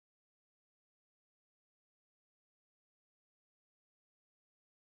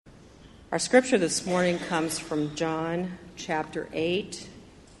Our scripture this morning comes from John chapter 8,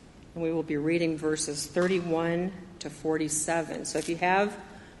 and we will be reading verses 31 to 47. So if you have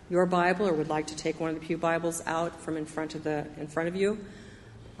your Bible or would like to take one of the pew Bibles out from in front of you,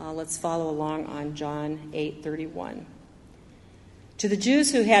 let's follow along on John 8:31. To the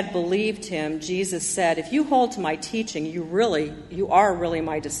Jews who had believed him, Jesus said, "If you hold to my teaching, you are really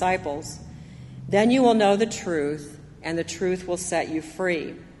my disciples. Then you will know the truth, and the truth will set you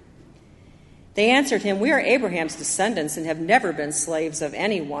free." They answered him, "We are Abraham's descendants and have never been slaves of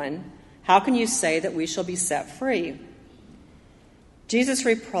anyone. How can you say that we shall be set free?" Jesus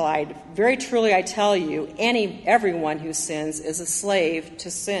replied, "Very truly I tell you, everyone who sins is a slave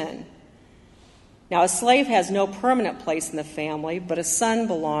to sin. Now a slave has no permanent place in the family, but a son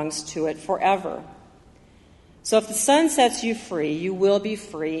belongs to it forever. So if the Son sets you free, you will be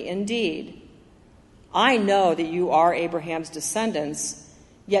free indeed. I know that you are Abraham's descendants,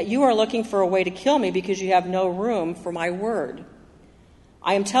 yet you are looking for a way to kill me because you have no room for my word.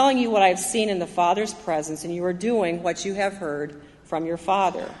 I am telling you what I have seen in the Father's presence, and you are doing what you have heard from your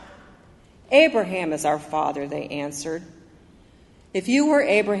father." "Abraham is our father," they answered. "If you were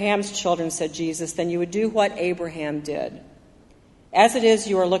Abraham's children," said Jesus, "then you would do what Abraham did. As it is,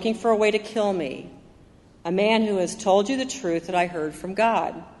 you are looking for a way to kill me, a man who has told you the truth that I heard from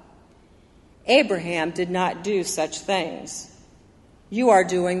God. Abraham did not do such things. You are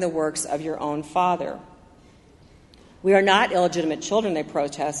doing the works of your own father." "We are not illegitimate children," they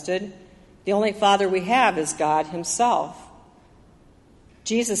protested. "The only father we have is God himself."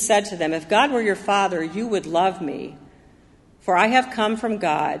 Jesus said to them, "If God were your father, you would love me, for I have come from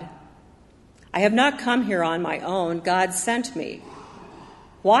God. I have not come here on my own. God sent me.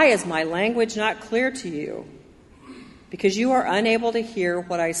 Why is my language not clear to you? Because you are unable to hear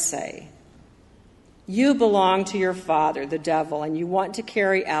what I say. You belong to your father, the devil, and you want to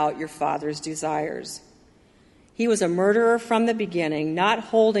carry out your father's desires. He was a murderer from the beginning, not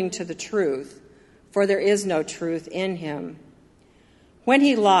holding to the truth, for there is no truth in him. When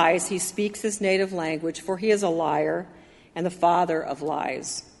he lies, he speaks his native language, for he is a liar and the father of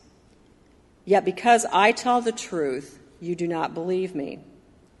lies. Yet because I tell the truth, you do not believe me.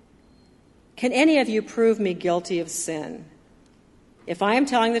 Can any of you prove me guilty of sin? If I am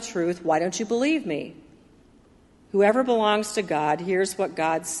telling the truth, why don't you believe me? Whoever belongs to God hears what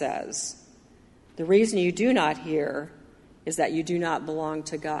God says. The reason you do not hear is that you do not belong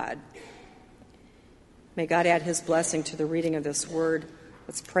to God." May God add his blessing to the reading of this word.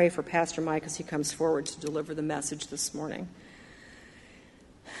 Let's pray for Pastor Mike as he comes forward to deliver the message this morning.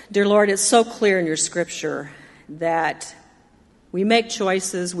 Dear Lord, it's so clear in your scripture that we make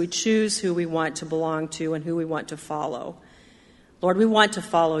choices, we choose who we want to belong to and who we want to follow. Lord, we want to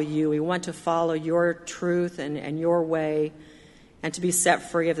follow you. We want to follow your truth and your way, and to be set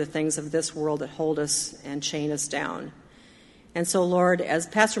free of the things of this world that hold us and chain us down. And so, Lord, as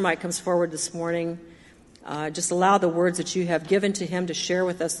Pastor Mike comes forward this morning, just allow the words that you have given to him to share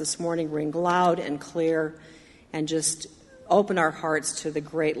with us this morning ring loud and clear, and just open our hearts to the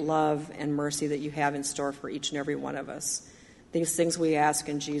great love and mercy that you have in store for each and every one of us. These things we ask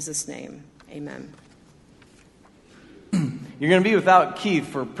in Jesus' name. Amen. You're going to be without Keith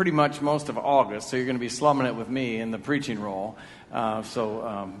for pretty much most of August, so you're going to be slumming it with me in the preaching role.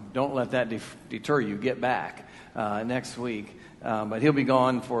 So don't let that deter you. Get back next week. But he'll be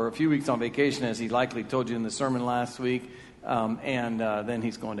gone for a few weeks on vacation, as he likely told you in the sermon last week, and then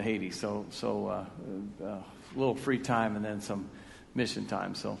he's going to Haiti. So a little free time and then some mission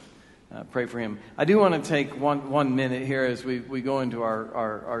time. So pray for him. I do want to take one minute here as we go into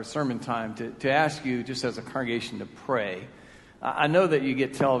our sermon time to ask you, just as a congregation, to pray. I know that you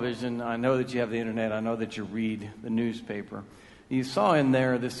get television. I know that you have the internet. I know that you read the newspaper. You saw in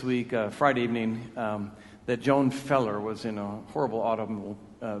there this week, Friday evening, that Joan Feller was in a horrible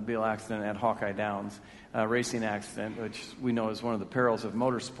automobile accident at Hawkeye Downs, racing accident, which we know is one of the perils of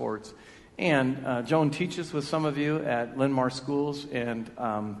motorsports. And Joan teaches with some of you at Linn-Mar Schools, and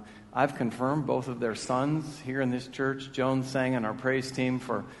I've confirmed both of their sons here in this church. Joan sang on our praise team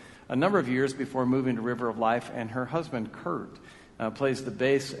for a number of years before moving to River of Life, and her husband, Kurt, plays the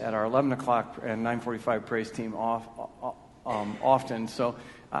bass at our 11 o'clock and 9:45 praise team often. So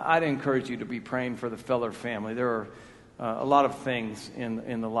I'd encourage you to be praying for the Feller family. There are a lot of things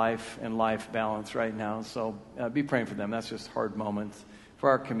in the life and life balance right now, so be praying for them. That's just hard moments for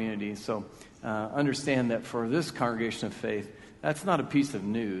our community. So understand that for this congregation of faith, that's not a piece of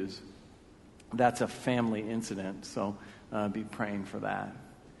news. That's a family incident, so be praying for that.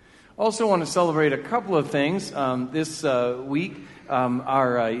 Also want to celebrate a couple of things this week.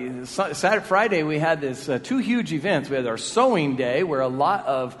 Friday, we had this two huge events. We had our sewing day, where a lot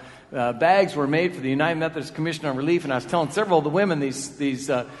of bags were made for the United Methodist Commission on Relief, and I was telling several of the women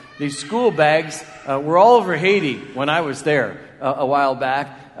these school bags were all over Haiti when I was there a while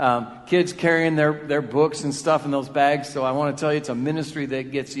back. Kids carrying their books and stuff in those bags. So I want to tell you, it's a ministry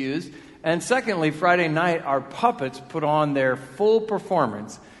that gets used. And secondly, Friday night, our puppets put on their full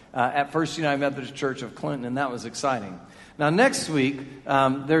performance at First United Methodist Church of Clinton, and that was exciting. Now, next week,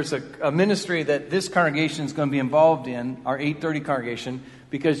 there's a ministry that this congregation is going to be involved in, our 8:30 congregation,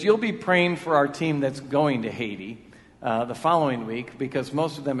 because you'll be praying for our team that's going to Haiti the following week, because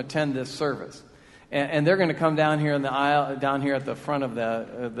most of them attend this service. And they're going to come down here in the aisle, down here at the front of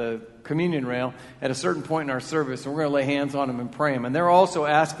the communion rail at a certain point in our service, and we're going to lay hands on them and pray them. And they're also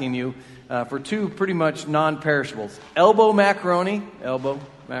asking you for two pretty much non-perishables: elbow macaroni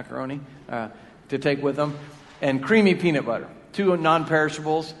to take with them, and creamy peanut butter. Two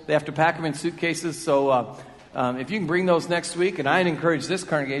non-perishables. They have to pack them in suitcases. So if you can bring those next week, and I'd encourage this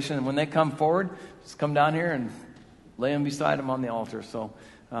congregation, and when they come forward, just come down here and lay them beside them on the altar. So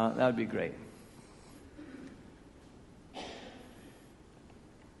that would be great.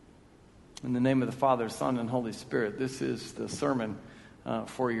 In the name of the Father, Son, and Holy Spirit, this is the sermon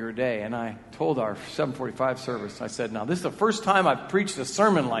for your day. And I told our 7:45 service, I said, now this is the first time I've preached a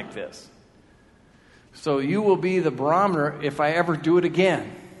sermon like this. So you will be the barometer if I ever do it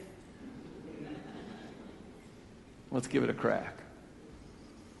again. Let's give it a crack.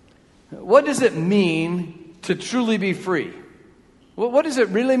 What does it mean to truly be free? What does it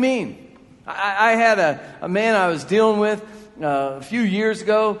really mean? I had a man I was dealing with a few years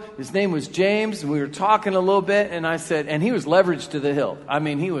ago. His name was James, and we were talking a little bit, and I said, and he was leveraged to the hilt. I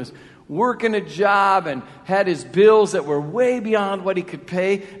mean, he was working a job and had his bills that were way beyond what he could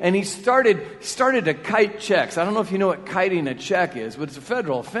pay, and he started to kite checks. I don't know if you know what kiting a check is, but it's a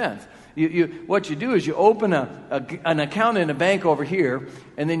federal offense. What you do is you open an account in a bank over here,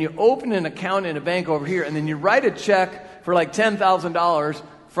 and then you open an account in a bank over here, and then you write a check for like $10,000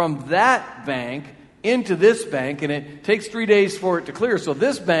 from that bank into this bank, and it takes 3 days for it to clear. So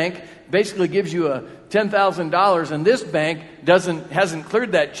this bank basically gives you a $10,000, and this bank hasn't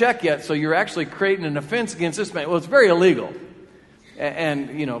cleared that check yet, so you're actually creating an offense against this bank. Well, it's very illegal.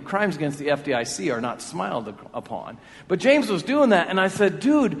 And, you know, crimes against the FDIC are not smiled upon. But James was doing that, and I said,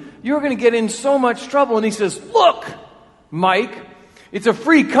 dude, you're going to get in so much trouble. And he says, look, Mike, it's a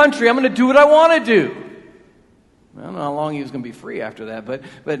free country. I'm going to do what I want to do. I don't know how long he was going to be free after that,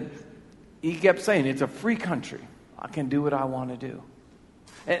 but he kept saying, it's a free country. I can do what I want to do.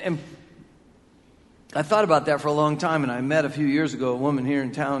 And I thought about that for a long time, and I met a few years ago a woman here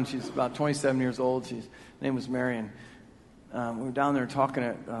in town. She's about 27 years old. Her name was Marion. We were down there talking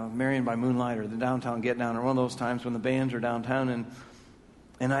at Marion by Moonlight, or the downtown Get Down, or one of those times when the bands are downtown.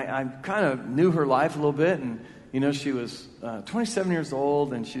 And I kind of knew her life a little bit. And, you know, she was 27 years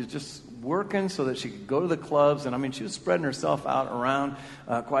old, and she was just working so that she could go to the clubs. And, I mean, she was spreading herself out around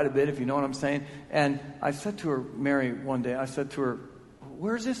quite a bit, if you know what I'm saying. And I said to her, Mary, one day, I said to her,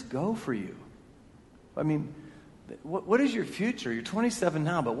 where does this go for you? I mean, what is your future? You're 27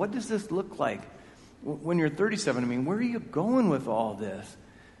 now, but what does this look like when you're 37? I mean, where are you going with all this?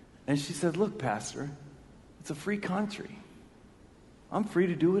 And she said, look, Pastor, it's a free country. I'm free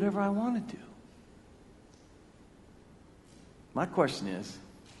to do whatever I want to do. My question is,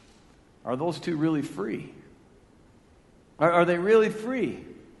 are those two really free? Are they really free?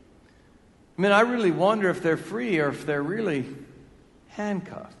 I mean, I really wonder if they're free or if they're really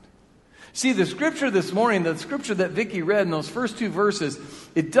handcuffed. See, the scripture this morning, the scripture that Vicki read in those first two verses,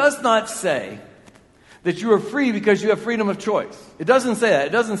 it does not say that you are free because you have freedom of choice. It doesn't say that.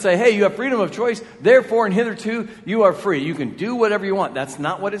 It doesn't say, hey, you have freedom of choice, therefore and hitherto you are free. You can do whatever you want. That's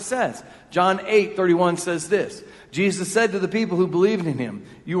not what it says. John 8:31 says this. Jesus said to the people who believed in him,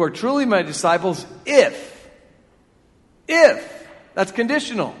 you are truly my disciples if, that's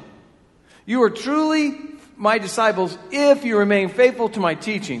conditional. You are truly my disciples if you remain faithful to my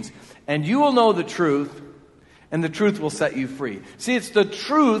teachings, and you will know the truth, and the truth will set you free. See, it's the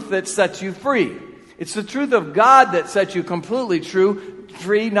truth that sets you free. It's the truth of God that sets you completely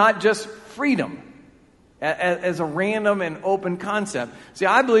free, not just freedom as a random and open concept. See,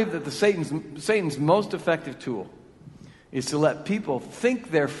 I believe that Satan's most effective tool is to let people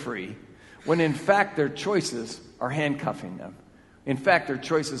think they're free when in fact their choices are handcuffing them. In fact, their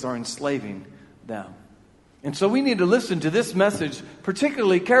choices are enslaving them. And so we need to listen to this message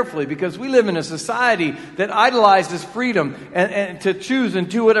particularly carefully, because we live in a society that idolizes freedom and to choose and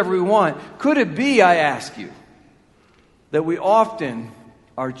do whatever we want. Could it be, I ask you, that we often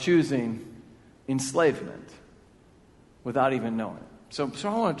are choosing enslavement without even knowing it. So I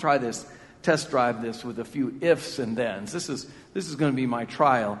want to try this, test drive this with a few ifs and thens. This is going to be my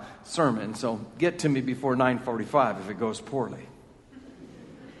trial sermon, so get to me before 9:45 if it goes poorly.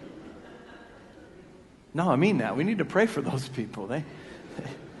 No, I mean that. We need to pray for those people.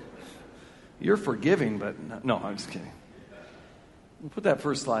 You're forgiving, but no, I'm just kidding. We'll put that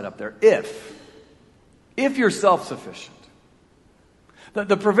first slide up there. If you're self-sufficient.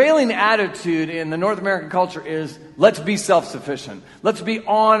 The prevailing attitude in the North American culture is, let's be self-sufficient. Let's be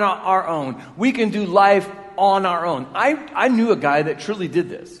on our own. We can do life on our own. I knew a guy that truly did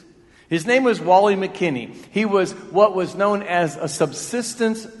this. His name was Wally McKinney. He was what was known as a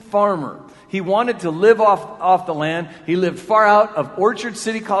subsistence farmer. He wanted to live off the land. He lived far out of Orchard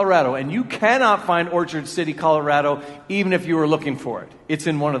City, Colorado. And you cannot find Orchard City, Colorado, even if you were looking for it. It's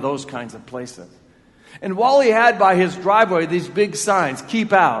in one of those kinds of places. And Wally had by his driveway these big signs,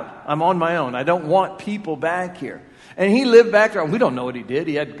 keep out, I'm on my own, I don't want people back here. And he lived back there, we don't know what he did,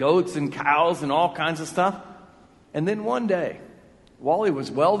 he had goats and cows and all kinds of stuff. And then one day, Wally was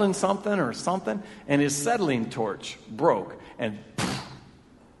welding something, and his settling torch broke, and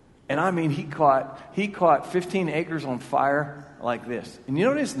I mean, he caught 15 acres on fire like this. And you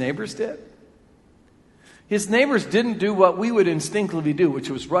know what his neighbors did? His neighbors didn't do what we would instinctively do, which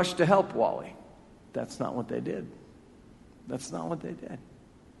was rush to help Wally. That's not what they did. That's not what they did.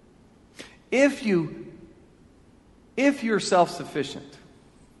 If you're self-sufficient,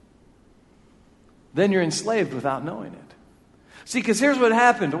 then you're enslaved without knowing it. See, because here's what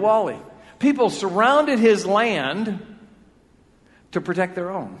happened to Wally. People surrounded his land to protect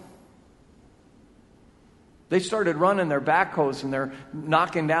their own. They started running their backhoes and they're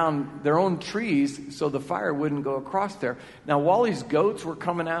knocking down their own trees so the fire wouldn't go across there. Now, Wally's goats were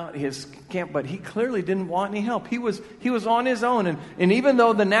coming out his camp, but he clearly didn't want any help. He was on his own. And even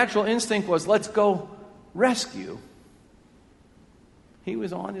though the natural instinct was, let's go rescue, he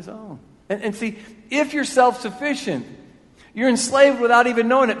was on his own. And see, if you're self-sufficient, you're enslaved without even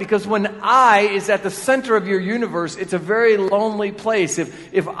knowing it, because when I is at the center of your universe, it's a very lonely place.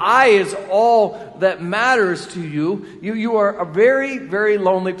 If I is all that matters to you, you are a very, very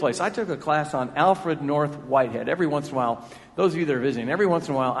lonely place. I took a class on Alfred North Whitehead. Every once in a while, those of you that are visiting, every once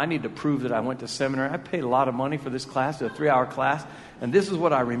in a while, I need to prove that I went to seminary. I paid a lot of money for this class, a 3-hour class, and this is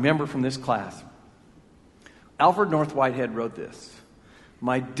what I remember from this class. Alfred North Whitehead wrote this: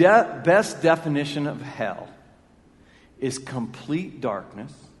 my best definition of hell is complete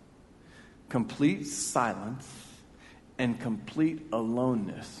darkness, complete silence, and complete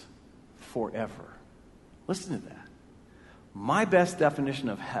aloneness forever. Listen to that. My best definition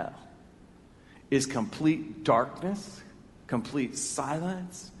of hell is complete darkness, complete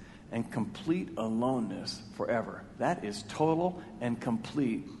silence, and complete aloneness forever. That is total and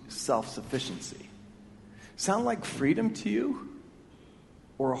complete self-sufficiency. Sound like freedom to you?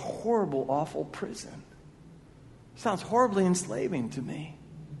 Or a horrible, awful prison? Sounds horribly enslaving to me.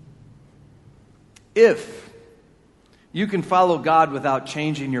 If you can follow God without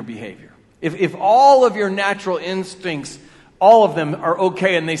changing your behavior, if all of your natural instincts, all of them are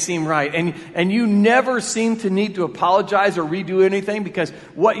okay and they seem right, and you never seem to need to apologize or redo anything because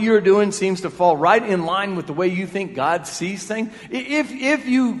what you're doing seems to fall right in line with the way you think God sees things, if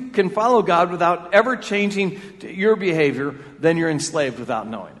you can follow God without ever changing your behavior, then you're enslaved without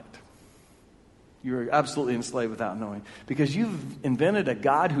knowing it. You're absolutely enslaved without knowing. Because you've invented a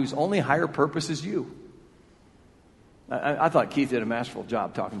God whose only higher purpose is you. I thought Keith did a masterful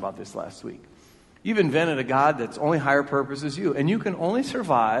job talking about this last week. You've invented a God that's only higher purpose is you. And you can only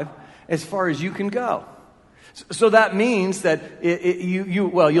survive as far as you can go. So that means that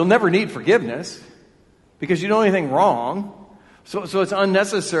you'll never need forgiveness because you don't do anything wrong. So it's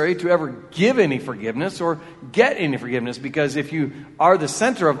unnecessary to ever give any forgiveness or get any forgiveness, because if you are the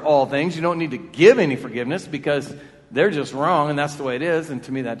center of all things, you don't need to give any forgiveness because they're just wrong and that's the way it is. And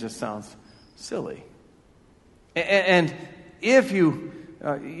to me, that just sounds silly. And if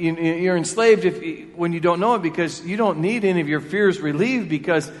you're enslaved when you don't know it, because you don't need any of your fears relieved,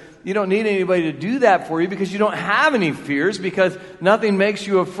 because you don't need anybody to do that for you, because you don't have any fears, because nothing makes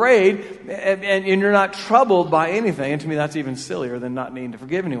you afraid, and you're not troubled by anything. And to me, that's even sillier than not needing to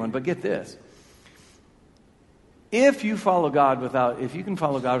forgive anyone. But get this. If you can follow God without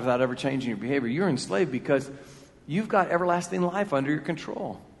ever changing your behavior, you're enslaved because you've got everlasting life under your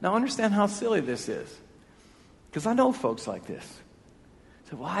control. Now understand how silly this is. Because I know folks like this.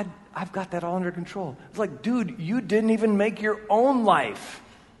 Say, well, I've got that all under control. It's like, dude, you didn't even make your own life.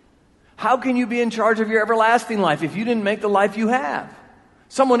 How can you be in charge of your everlasting life if you didn't make the life you have?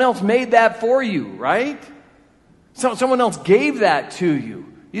 Someone else made that for you, right? Someone else gave that to you.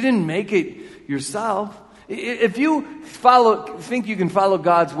 You didn't make it yourself. If you think you can follow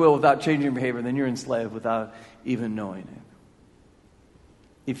God's will without changing your behavior, then you're enslaved without even knowing it.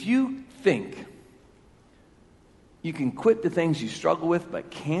 If you think you can quit the things you struggle with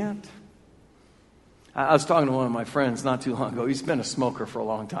but can't. I was talking to one of my friends not too long ago. He's been a smoker for a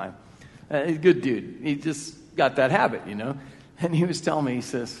long time. He's a good dude. He just got that habit, And he was telling me, he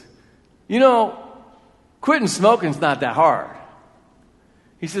says, quitting smoking's not that hard.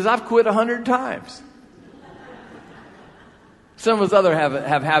 He says, I've quit 100 times. Some of us other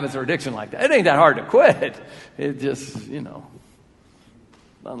have habits or addiction like that. It ain't that hard to quit. It just, doesn't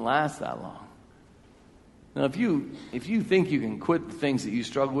last that long. Now, if you think you can quit the things that you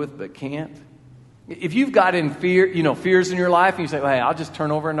struggle with but can't, if you've got in fears in your life, and you say, well, hey, I'll just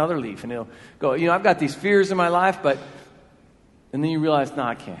turn over another leaf, and it'll go, I've got these fears in my life, and then you realize, no,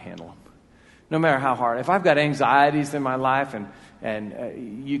 I can't handle them. No matter how hard. If I've got anxieties in my life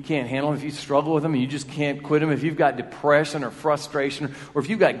and you can't handle them, if you struggle with them and you just can't quit them, if you've got depression or frustration, or if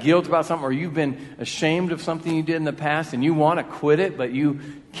you've got guilt about something, or you've been ashamed of something you did in the past and you want to quit it, but you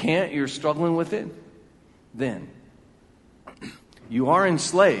can't, you're struggling with it, then you are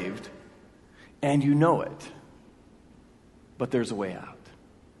enslaved and you know it. But there's a way out.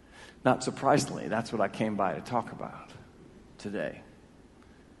 Not surprisingly, that's what I came by to talk about today.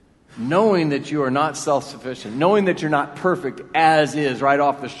 Knowing that you are not self-sufficient, knowing that you're not perfect as is right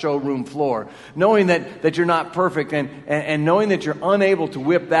off the showroom floor, knowing that you're not perfect and knowing that you're unable to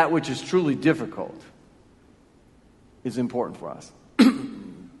whip that which is truly difficult is important for us.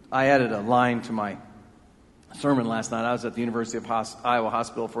 I added a line to my sermon last night. I was at the University of Iowa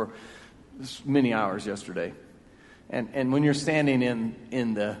Hospital for many hours yesterday. And when you're standing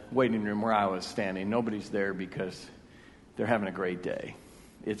in the waiting room where I was standing, nobody's there because they're having a great day.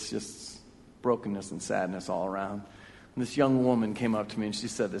 It's just brokenness and sadness all around. And this young woman came up to me and she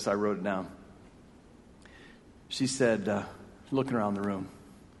said this. I wrote it down. She said, looking around the room,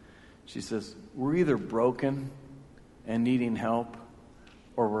 she says, we're either broken and needing help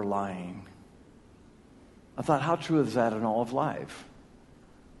or we're lying. I thought, how true is that in all of life?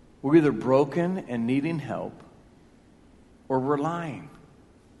 We're either broken and needing help or we're lying.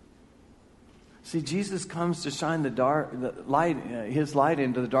 See, Jesus comes to shine His light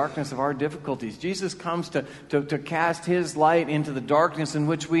into the darkness of our difficulties. Jesus comes to cast His light into the darkness in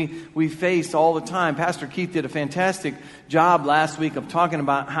which we face all the time. Pastor Keith did a fantastic job last week of talking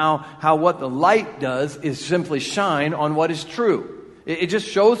about how what the light does is simply shine on what is true. It just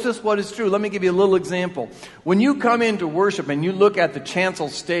shows us what is true. Let me give you a little example. When you come into worship and you look at the chancel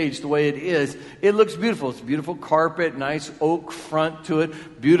stage the way it is, it looks beautiful. It's beautiful carpet, nice oak front to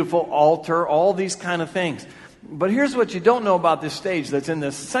it, beautiful altar, all these kind of things. But here's what you don't know about this stage that's in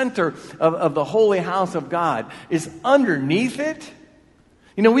the center of the holy house of God, is underneath it.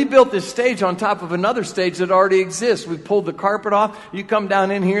 We built this stage on top of another stage that already exists. We pulled the carpet off. You come down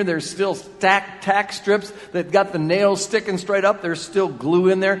in here, there's still stacked tack strips that got the nails sticking straight up. There's still glue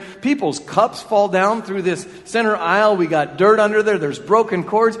in there. People's cups fall down through this center aisle. We got dirt under there. There's broken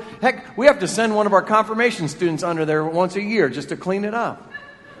cords. Heck, we have to send one of our confirmation students under there once a year just to clean it up.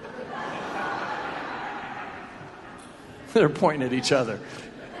 They're pointing at each other.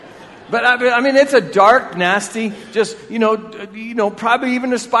 But I mean, it's a dark, nasty, just, probably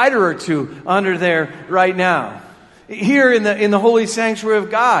even a spider or two under there right now. Here in the holy sanctuary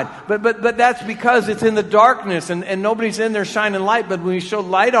of God. But that's because it's in the darkness and nobody's in there shining light. But when we show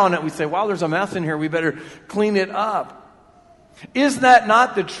light on it, we say, wow, there's a mess in here. We better clean it up. Is that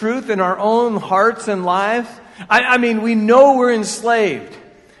not the truth in our own hearts and lives? I mean, we know we're enslaved.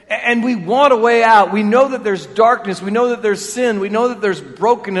 And we want a way out. We know that there's darkness. We know that there's sin. We know that there's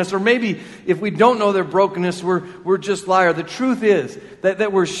brokenness. Or maybe if we don't know there's brokenness, we're just liar. The truth is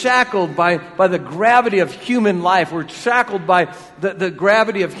that we're shackled by the gravity of human life. We're shackled by the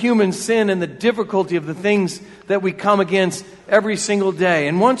gravity of human sin and the difficulty of the things that we come against every single day.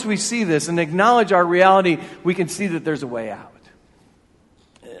 And once we see this and acknowledge our reality, we can see that there's a way out.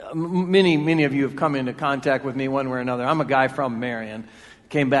 Many of you have come into contact with me one way or another. I'm a guy from Marion.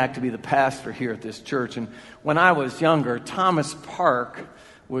 Came back to be the pastor here at this church. And when I was younger, Thomas Park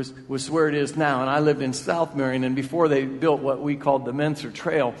was where it is now. And I lived in South Marion. And before they built what we called the Menser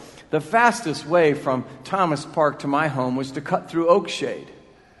Trail, the fastest way from Thomas Park to my home was to cut through Oakshade,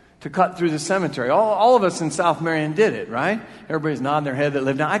 to cut through the cemetery. All of us in South Marion did it, right? Everybody's nodding their head that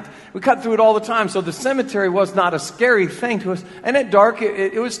lived now. We cut through it all the time. So the cemetery was not a scary thing to us. And at dark,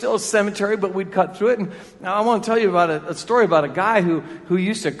 it was still a cemetery, but we'd cut through it. And now I want to tell you about a story about a guy who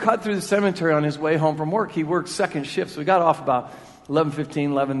used to cut through the cemetery on his way home from work. He worked second shift, so we got off about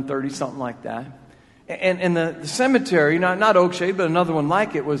 11:15, 11:30, something like that. And the cemetery, not Oakshade, but another one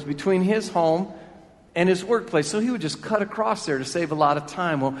like it, was between his home and his workplace. So he would just cut across there to save a lot of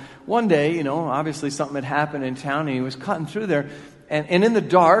time. Well, one day, obviously something had happened in town, and he was cutting through there. And in the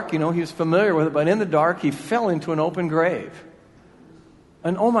dark, he was familiar with it, but in the dark, he fell into an open grave.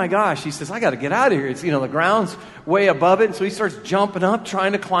 And oh my gosh, he says, I got to get out of here. It's, the ground's way above it. And so he starts jumping up,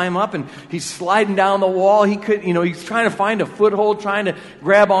 trying to climb up, and he's sliding down the wall. He's trying to find a foothold, trying to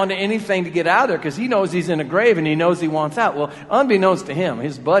grab onto anything to get out of there because he knows he's in a grave and he knows he wants out. Well, unbeknownst to him,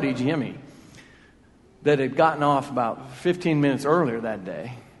 his buddy, Jimmy, that had gotten off about 15 minutes earlier that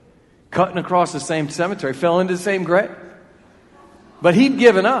day, cutting across the same cemetery, fell into the same grave. But he'd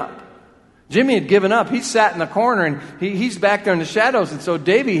given up. Jimmy had given up. He sat in the corner, and he's back there in the shadows. And so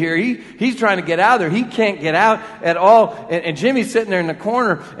Davey here, he's trying to get out of there. He can't get out at all. And Jimmy's sitting there in the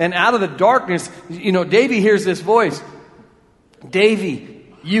corner, and out of the darkness, Davey hears this voice. Davey,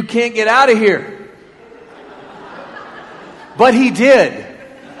 you can't get out of here. But he did.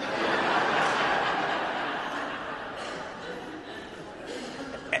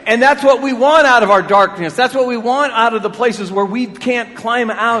 And that's what we want out of our darkness. That's what we want out of the places where we can't climb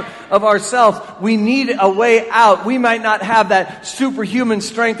out of ourselves. We need a way out. We might not have that superhuman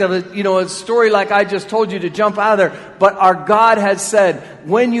strength of a story like I just told you to jump out of there. But our God has said,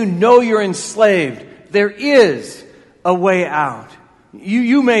 when you know you're enslaved, there is a way out.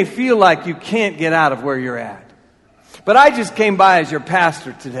 You may feel like you can't get out of where you're at. But I just came by as your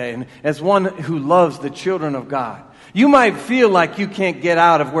pastor today, and as one who loves the children of God. You might feel like you can't get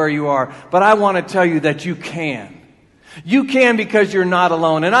out of where you are, but I want to tell you that you can. You can because you're not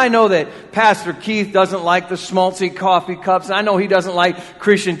alone. And I know that Pastor Keith doesn't like the schmaltzy coffee cups. I know he doesn't like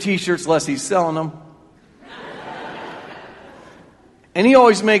Christian t-shirts unless he's selling them. And he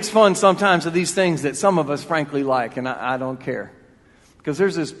always makes fun sometimes of these things that some of us frankly like, and I don't care. Because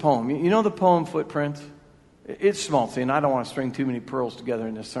there's this poem. You know the poem Footprints? It's schmaltzy, and I don't want to string too many pearls together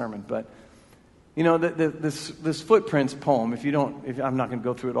in this sermon, but this Footprints poem, I'm not going to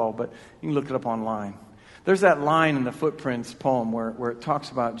go through it all, but you can look it up online. There's that line in the Footprints poem where it talks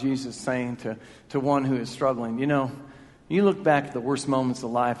about Jesus saying to one who is struggling, you look back at the worst moments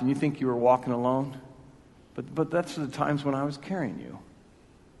of life and you think you were walking alone, but that's the times when I was carrying you.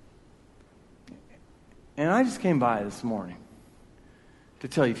 And I just came by this morning to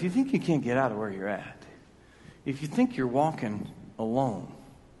tell you, if you think you can't get out of where you're at, if you think you're walking alone,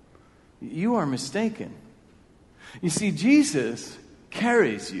 you are mistaken. You see, Jesus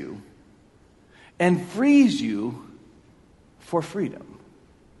carries you and frees you for freedom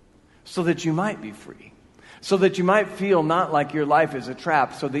so that you might be free, so that you might feel not like your life is a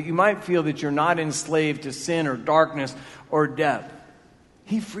trap, so that you might feel that you're not enslaved to sin or darkness or death.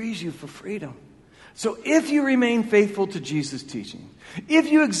 He frees you for freedom. So if you remain faithful to Jesus' teaching,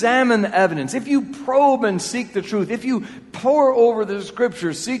 if you examine the evidence, if you probe and seek the truth, if you pore over the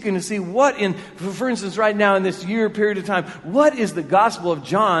scriptures seeking to see for instance, right now in this year period of time, what is the Gospel of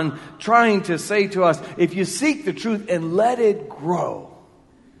John trying to say to us? If you seek the truth and let it grow,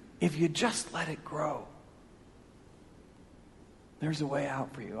 if you just let it grow, there's a way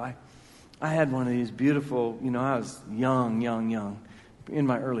out for you. I had one of these beautiful, I was young, in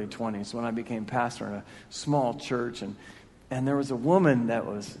my early 20s when I became pastor in a small church, and there was a woman that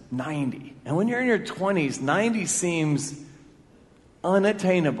was 90. And when you're in your 20s, 90 seems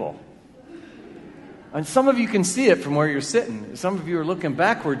unattainable. And some of you can see it from where you're sitting. Some of you are looking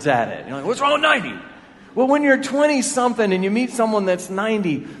backwards at it. You're like, what's wrong with 90? Well, when you're 20-something and you meet someone that's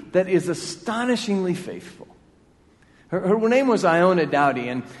 90 that is astonishingly faithful. Her name was Iona Dowdy,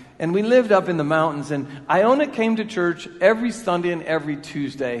 and we lived up in the mountains, and Iona came to church every Sunday and every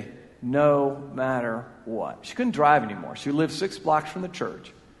Tuesday, no matter what. She couldn't drive anymore. She lived 6 blocks from the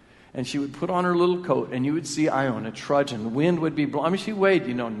church, and she would put on her little coat, and you would see Iona trudging. The wind would be blowing. She weighed,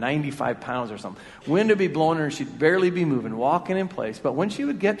 95 pounds or something. Wind would be blowing her, and she'd barely be moving, walking in place. But when she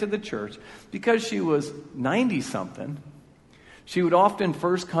would get to the church, because she was 90-something, she would often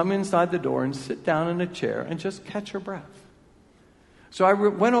first come inside the door and sit down in a chair and just catch her breath. So I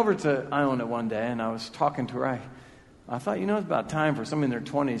went over to Iona one day, and I was talking to her. I thought, it's about time for somebody in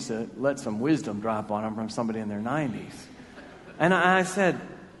their 20s to let some wisdom drop on them from somebody in their 90s. And I said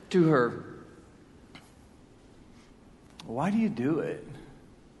to her, why do you do it?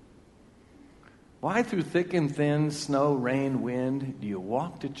 Why through thick and thin, snow, rain, wind, do you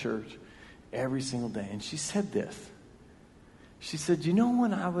walk to church every single day? And she said this. She said,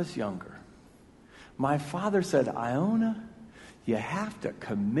 when I was younger, my father said, Iona, you have to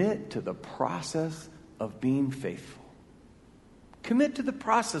commit to the process of being faithful. Commit to the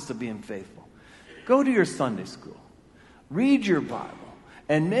process of being faithful. Go to your Sunday school. Read your Bible.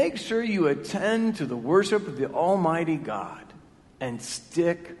 and make sure you attend to the worship of the Almighty God and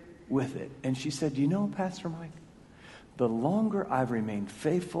stick with it. And she said, you know, Pastor Mike, the longer I've remained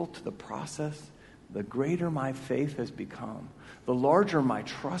faithful to the process, the greater my faith has become. The larger my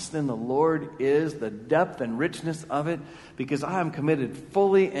trust in the Lord is, the depth and richness of it, because I am committed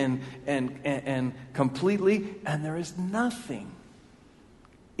fully and completely, and there is nothing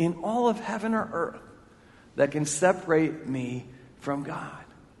in all of heaven or earth that can separate me from God.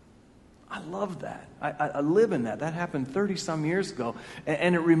 I love that. I live in that. That happened 30-some years ago.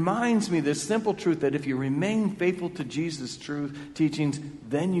 And it reminds me this simple truth that if you remain faithful to Jesus' truth teachings,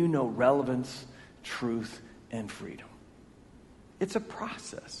 then you know relevance, truth, and freedom. It's a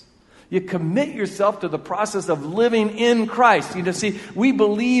process. You commit yourself to the process of living in Christ. You know, see, we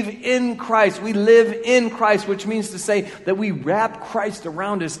believe in Christ. We live in Christ, which means to say that we wrap Christ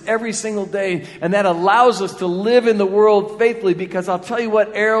around us every single day. And that allows us to live in the world faithfully, because I'll tell you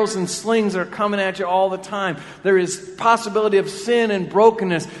what, arrows and slings are coming at you all the time. There is possibility of sin and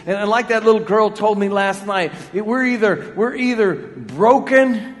brokenness. And like that little girl told me last night, we're either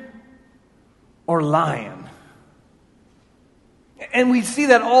broken or lying. And we see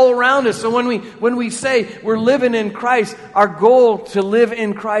that all around us. So when we say we're living in Christ, our goal to live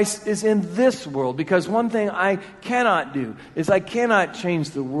in Christ is in this world. Because one thing I cannot do is I cannot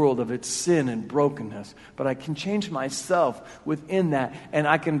change the world of its sin and brokenness. But I can change myself within that. And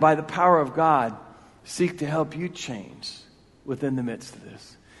I can, by the power of God, seek to help you change within the midst of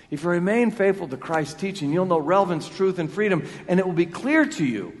this. If you remain faithful to Christ's teaching, you'll know relevance, truth, and freedom. And it will be clear to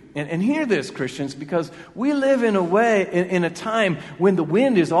you. And hear this, Christians, because we live in a time when the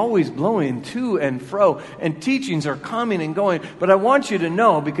wind is always blowing to and fro, and teachings are coming and going. But I want you to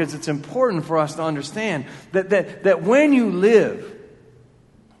know, because it's important for us to understand, that when you live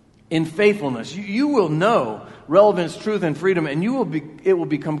in faithfulness, you will know relevance, truth, and freedom, and it will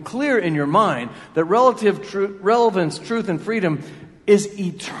become clear in your mind that relevance, truth, and freedom is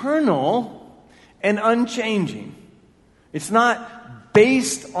eternal and unchanging. It's not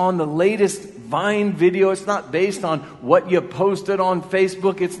based on the latest Vine video. It's not based on what you posted on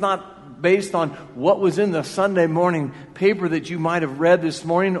Facebook. It's not based on what was in the Sunday morning paper that you might have read this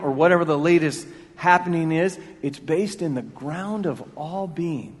morning, or whatever the latest happening is. It's based in the ground of all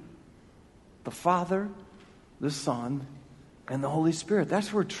being. The Father, the Son, and the Holy Spirit.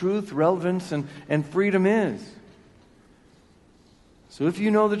 That's where truth, relevance, and freedom is. So if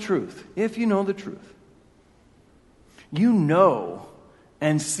you know the truth, you know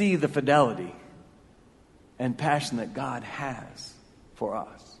and see the fidelity and passion that God has for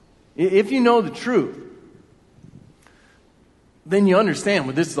us. If you know the truth, then you understand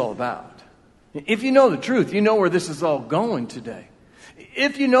what this is all about. If you know the truth, you know where this is all going today.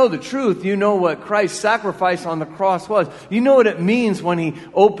 If you know the truth, you know what Christ's sacrifice on the cross was. You know what it means when he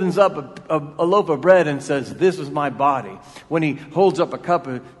opens up a loaf of bread and says, "This is my body." When he holds up a cup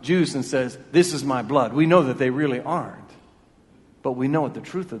of juice and says, "This is my blood." We know that they really aren't. But we know what the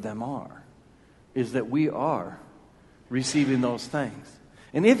truth of them are, is that we are receiving those things.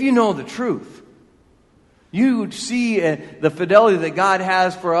 And if you know the truth, you see the fidelity that God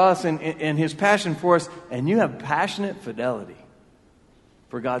has for us and his passion for us, and you have passionate fidelity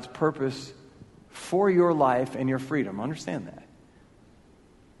for God's purpose for your life and your freedom. Understand that.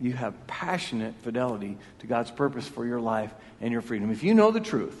 You have passionate fidelity to God's purpose for your life and your freedom. If you know the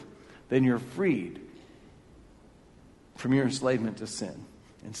truth, then you're freed from your enslavement to sin.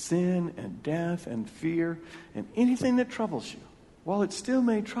 And sin and death and fear and anything that troubles you, while it still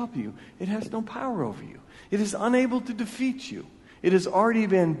may trouble you, it has no power over you. It is unable to defeat you. It has already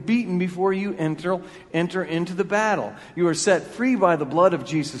been beaten before you enter into the battle. You are set free by the blood of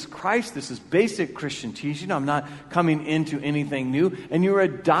Jesus Christ. This is basic Christian teaching. I'm not coming into anything new. And you are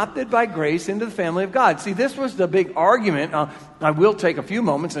adopted by grace into the family of God. See, this was the big argument. I will take a few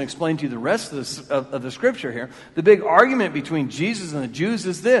moments and explain to you the rest of the scripture here. The big argument between Jesus and the Jews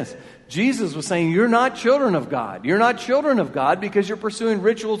is this. Jesus was saying, you're not children of God. You're not children of God because you're pursuing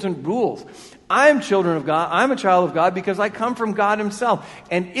rituals and rules. I'm children of God. I'm a child of God because I come from God himself.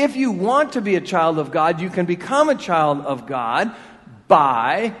 And if you want to be a child of God, you can become a child of God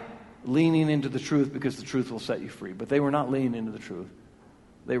by leaning into the truth, because the truth will set you free. But they were not leaning into the truth.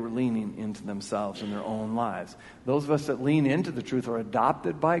 They were leaning into themselves and their own lives. Those of us that lean into the truth are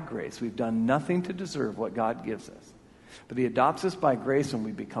adopted by grace. We've done nothing to deserve what God gives us. But he adopts us by grace, and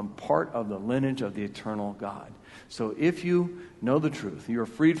we become part of the lineage of the eternal God. So if you know the truth, you are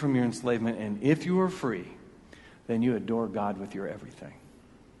freed from your enslavement, and if you are free, then you adore God with your everything.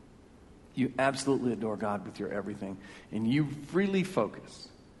 You absolutely adore God with your everything, and you freely focus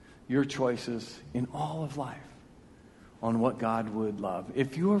your choices in all of life on what God would love.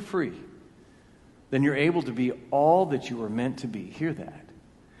 If you are free, then you're able to be all that you were meant to be. Hear that.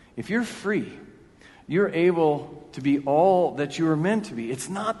 If you're free, you're able to be all that you were meant to be. It's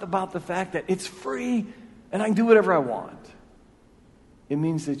not about the fact that it's free and I can do whatever I want. It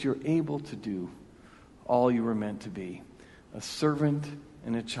means that you're able to do all you were meant to be, a servant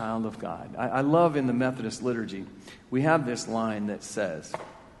and a child of God. I love in the Methodist liturgy, we have this line that says,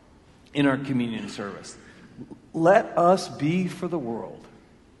 in our communion service, let us be for the world,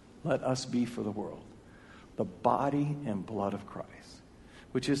 let us be for the world, the body and blood of Christ.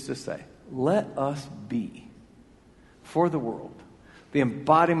 Which is to say, let us be for the world the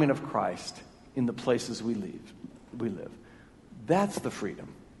embodiment of Christ in the places we live. That's the freedom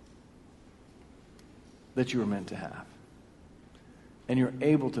that you were meant to have. And you're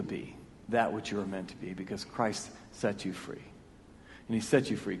able to be that which you were meant to be because Christ set you free. And he set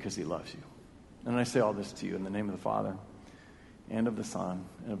you free because he loves you. And I say all this to you in the name of the Father, and of the Son,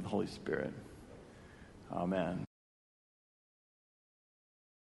 and of the Holy Spirit. Amen.